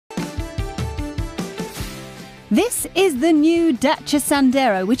This is the new Dacia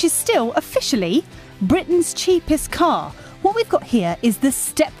Sandero, which is still officially Britain's cheapest car. What we've got here is the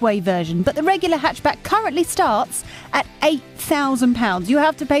Stepway version, but the regular hatchback currently starts at £8,000. You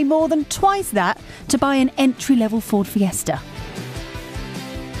have to pay more than twice that to buy an entry-level Ford Fiesta.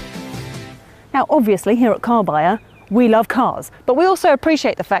 Now, obviously, here at Car Buyer, we love cars, but we also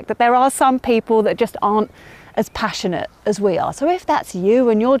appreciate the fact that there are some people that just aren't as passionate as we are. So if that's you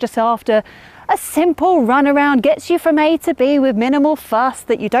and you're just after a simple runaround, gets you from A to B with minimal fuss,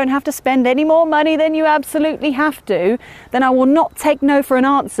 that you don't have to spend any more money than you absolutely have to, then I will not take no for an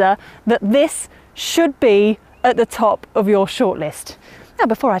answer that this should be at the top of your shortlist. Now,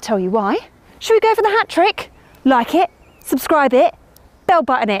 before I tell you why, should we go for the hat trick? Like it, subscribe it, bell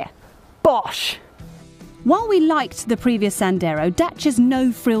button it, bosh! While we liked the previous Sandero, Dacia's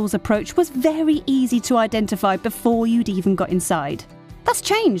no-frills approach was very easy to identify before you'd even got inside. That's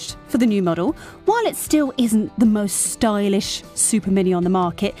changed for the new model. While it still isn't the most stylish Super Mini on the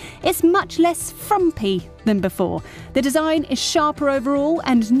market, it's much less frumpy than before. The design is sharper overall,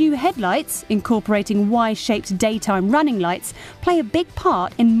 and new headlights, incorporating Y-shaped daytime running lights, play a big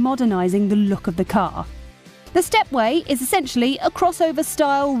part in modernising the look of the car. The Stepway is essentially a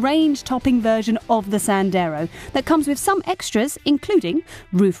crossover-style, range-topping version of the Sandero that comes with some extras, including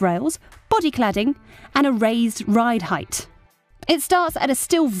roof rails, body cladding, and a raised ride height. It starts at a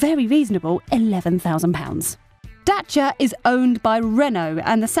still very reasonable £11,000. Dacia is owned by Renault,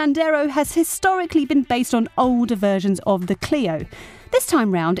 and the Sandero has historically been based on older versions of the Clio. This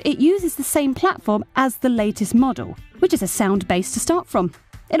time round, it uses the same platform as the latest model, which is a sound base to start from.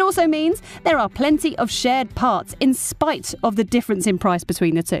 It also means there are plenty of shared parts in spite of the difference in price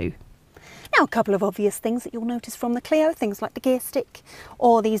between the two. Now, a couple of obvious things that you'll notice from the Clio, things like the gear stick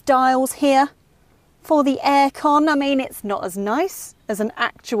or these dials here for the aircon. I mean, it's not as nice as an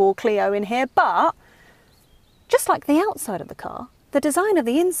actual Clio in here, but just like the outside of the car, the design of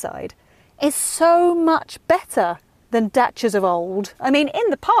the inside is so much better than Dacias of old. I mean, in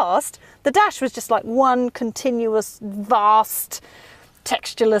the past, the dash was just like one continuous, vast,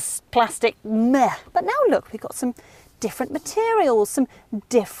 textureless plastic meh. But now look, we've got some different materials, some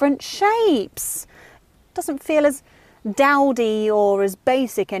different shapes. Doesn't feel as dowdy or as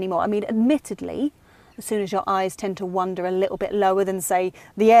basic anymore. I mean, admittedly, as soon as your eyes tend to wander a little bit lower than, say,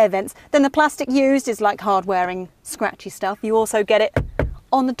 the air vents, then the plastic used is like hard-wearing, scratchy stuff. You also get it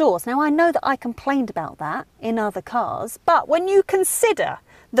on the doors. Now, I know that I complained about that in other cars, but when you consider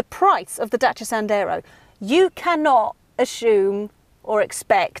the price of the Dacia Sandero, you cannot assume or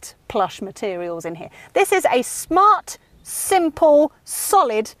expect plush materials in here. This is a smart, simple,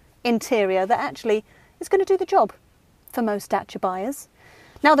 solid interior that actually is going to do the job for most Dacia buyers.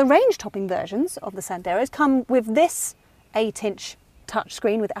 Now, the range-topping versions of the Sanderos come with this 8-inch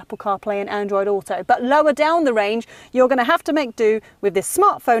touchscreen with Apple CarPlay and Android Auto, but lower down the range, you're going to have to make do with this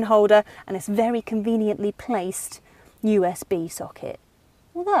smartphone holder and this very conveniently placed USB socket.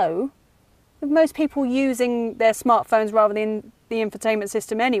 Although, with most people using their smartphones rather than the infotainment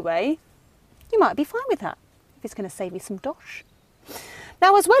system anyway, you might be fine with that if it's going to save you some dosh.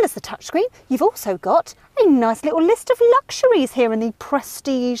 Now, as well as the touchscreen, you've also got a nice little list of luxuries here in the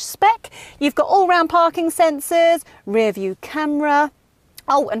Prestige spec. You've got all-round parking sensors, rear view camera.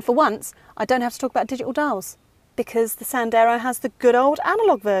 Oh, and for once, I don't have to talk about digital dials because the Sandero has the good old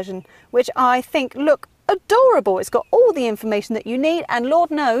analogue version, which I think look adorable. It's got all the information that you need, and Lord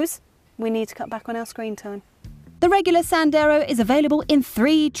knows we need to cut back on our screen time. The regular Sandero is available in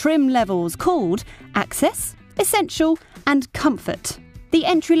 3 trim levels called Access, Essential and Comfort. The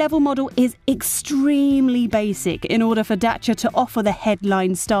entry-level model is extremely basic in order for Dacia to offer the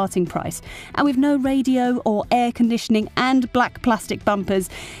headline starting price. And with no radio or air conditioning and black plastic bumpers,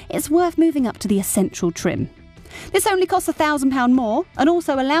 it's worth moving up to the Essential trim. This only costs £1,000 more and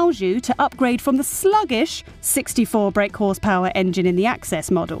also allows you to upgrade from the sluggish 64 brake horsepower engine in the Access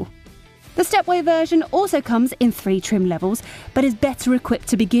model. The Stepway version also comes in 3 trim levels, but is better equipped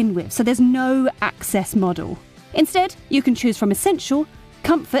to begin with, so there's no Access model. Instead, you can choose from Essential,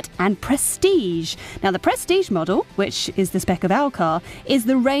 Comfort and Prestige. Now, the Prestige model, which is the spec of our car, is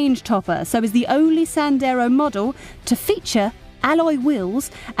the range topper, so is the only Sandero model to feature alloy wheels,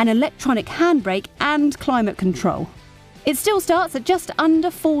 an electronic handbrake and climate control. It still starts at just under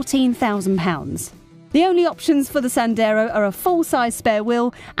 £14,000. The only options for the Sandero are a full-size spare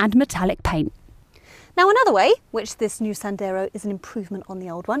wheel and metallic paint. Now, another way, which this new Sandero is an improvement on the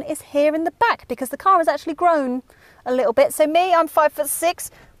old one, is here in the back, because the car has actually grown a little bit. So me, I'm 5'6",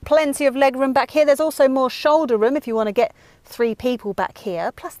 plenty of leg room back here. There's also more shoulder room if you want to get 3 people back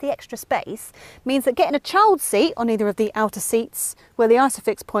here, plus the extra space means that getting a child seat on either of the outer seats where the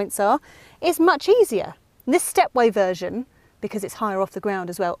ISOFIX points are is much easier. And this stepway version, because it's higher off the ground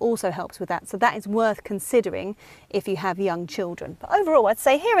as well, also helps with that. So that is worth considering if you have young children. But overall, I'd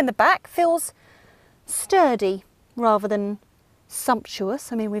say here in the back feels sturdy rather than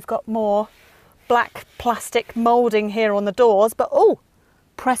sumptuous. I mean, we've got more black plastic moulding here on the doors, but oh,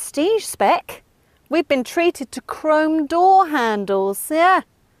 prestige spec. We've been treated to chrome door handles. Yeah,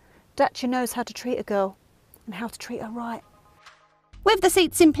 Dacia knows how to treat a girl and how to treat her right. With the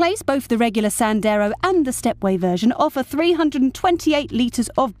seats in place, both the regular Sandero and the Stepway version offer 328 litres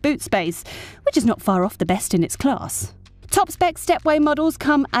of boot space, which is not far off the best in its class. Top spec Stepway models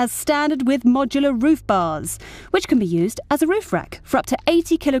come as standard with modular roof bars, which can be used as a roof rack for up to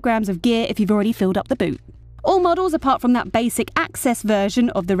 80 kilograms of gear if you've already filled up the boot. All models, apart from that basic access version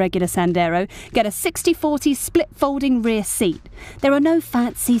of the regular Sandero, get a 60-40 split folding rear seat. There are no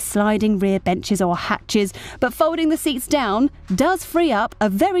fancy sliding rear benches or hatches, but folding the seats down does free up a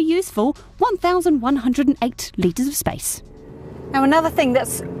very useful 1,108 litres of space. Now, another thing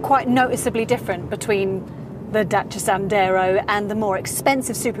that's quite noticeably different between the Dacia Sandero and the more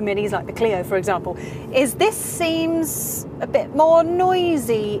expensive super minis like the Clio, for example, is this seems a bit more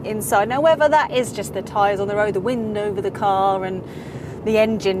noisy inside. Now, whether that is just the tyres on the road, the wind over the car and the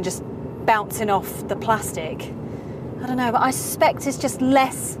engine just bouncing off the plastic, I don't know, but I suspect it's just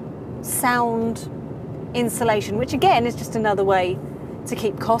less sound insulation, which again is just another way to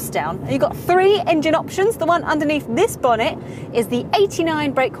keep costs down. And you've got 3 engine options. The one underneath this bonnet is the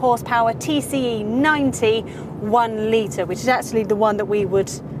 89 brake horsepower TCE 90 1 litre, which is actually the one that we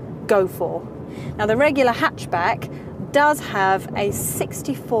would go for. Now, the regular hatchback does have a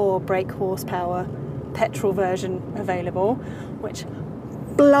 64 brake horsepower petrol version available, which,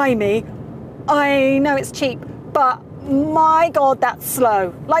 blimey, I know it's cheap, but my God, that's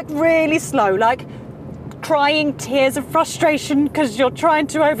slow. Like, really slow. Like, crying tears of frustration because you're trying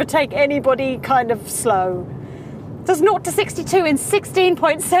to overtake anybody kind of slow. Does 0 to 62 in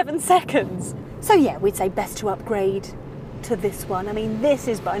 16.7 seconds. So yeah, we'd say best to upgrade to this one. I mean, this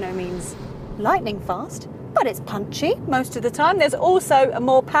is by no means lightning fast, but it's punchy most of the time. There's also a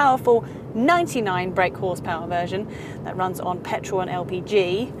more powerful 99 brake horsepower version that runs on petrol and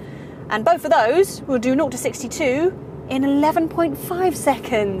LPG. And both of those will do 0 to 62 in 11.5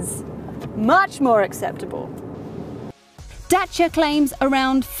 seconds. Much more acceptable. Dacia claims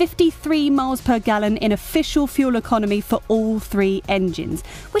around 53 miles per gallon in official fuel economy for all 3 engines,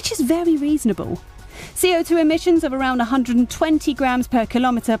 which is very reasonable. CO2 emissions of around 120 grams per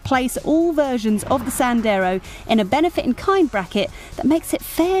kilometre place all versions of the Sandero in a benefit in kind bracket that makes it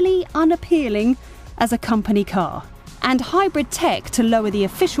fairly unappealing as a company car. And hybrid tech to lower the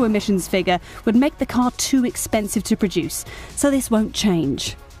official emissions figure would make the car too expensive to produce, so this won't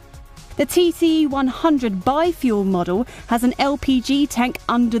change. The TCE 100 bi-fuel model has an LPG tank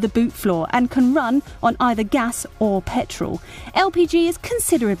under the boot floor and can run on either gas or petrol. LPG is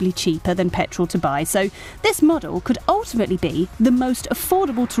considerably cheaper than petrol to buy, so this model could ultimately be the most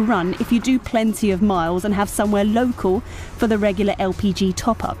affordable to run if you do plenty of miles and have somewhere local for the regular LPG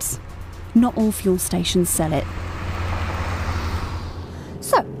top-ups. Not all fuel stations sell it.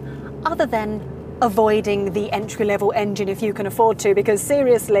 So, other than avoiding the entry-level engine if you can afford to, because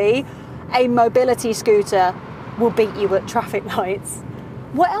seriously, a mobility scooter will beat you at traffic lights.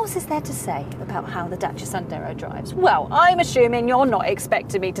 What else is there to say about how the Dacia Sandero drives? Well, I'm assuming you're not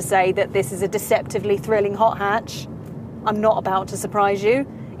expecting me to say that this is a deceptively thrilling hot hatch. I'm not about to surprise you.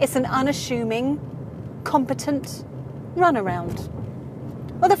 It's an unassuming, competent runaround.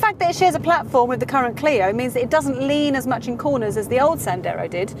 Well, the fact that it shares a platform with the current Clio means that it doesn't lean as much in corners as the old Sandero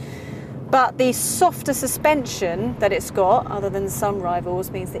did. But the softer suspension that it's got, other than some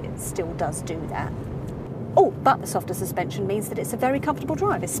rivals, means that it still does do that. Oh, but the softer suspension means that it's a very comfortable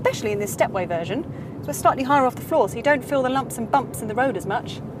drive, especially in this Stepway version. So it's slightly higher off the floor, so you don't feel the lumps and bumps in the road as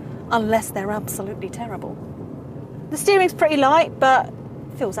much, unless they're absolutely terrible. The steering's pretty light, but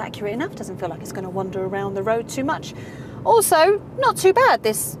feels accurate enough. Doesn't feel like it's going to wander around the road too much. Also, not too bad,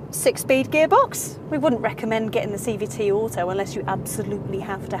 this 6-speed gearbox. We wouldn't recommend getting the CVT Auto unless you absolutely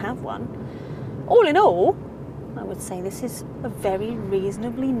have to have one. All in all, I would say this is a very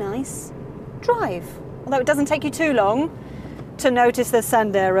reasonably nice drive. Although it doesn't take you too long to notice the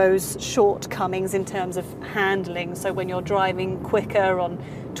Sandero's shortcomings in terms of handling. So when you're driving quicker on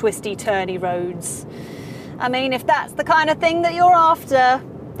twisty, turny roads, I mean, if that's the kind of thing that you're after,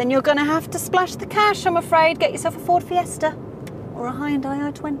 then you're going to have to splash the cash, I'm afraid. Get yourself a Ford Fiesta or a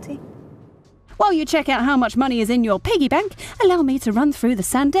Hyundai i20. While you check out how much money is in your piggy bank, allow me to run through the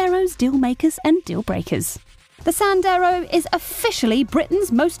Sandero's deal makers and deal breakers. The Sandero is officially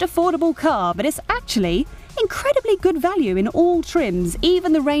Britain's most affordable car, but it's actually incredibly good value in all trims,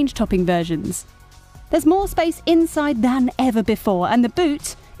 even the range-topping versions. There's more space inside than ever before, and the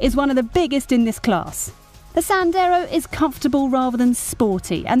boot is one of the biggest in this class. The Sandero is comfortable rather than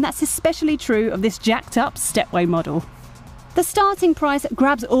sporty, and that's especially true of this jacked-up Stepway model. The starting price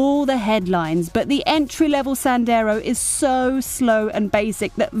grabs all the headlines, but the entry-level Sandero is so slow and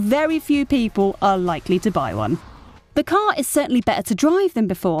basic that very few people are likely to buy one. The car is certainly better to drive than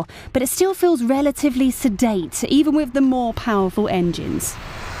before, but it still feels relatively sedate, even with the more powerful engines.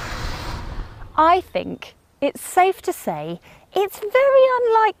 I think it's safe to say it's very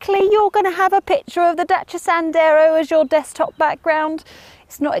unlikely you're going to have a picture of the Dacia Sandero as your desktop background.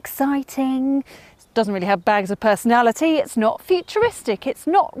 It's not exciting, it doesn't really have bags of personality, it's not futuristic, it's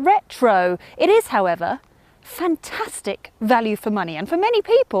not retro. It is, however, fantastic value for money, and for many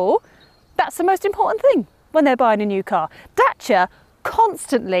people, that's the most important thing when they're buying a new car. Dacia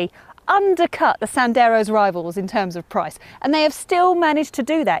constantly undercut the Sandero's rivals in terms of price, and they have still managed to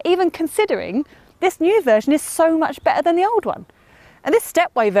do that, even considering this new version is so much better than the old one. And this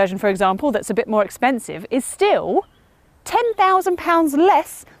Stepway version, for example, that's a bit more expensive, is still £10,000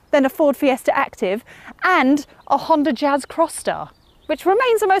 less than a Ford Fiesta Active and a Honda Jazz Crossstar, which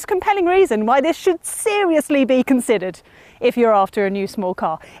remains the most compelling reason why this should seriously be considered if you're after a new small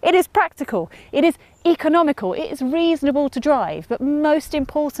car. It is practical, it is economical, it is reasonable to drive, but most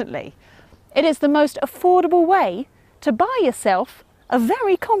importantly, it is the most affordable way to buy yourself a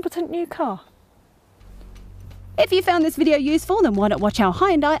very competent new car. If you found this video useful, then why not watch our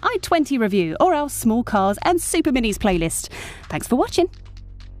Hyundai i20 review or our small cars and super minis playlist. Thanks for watching.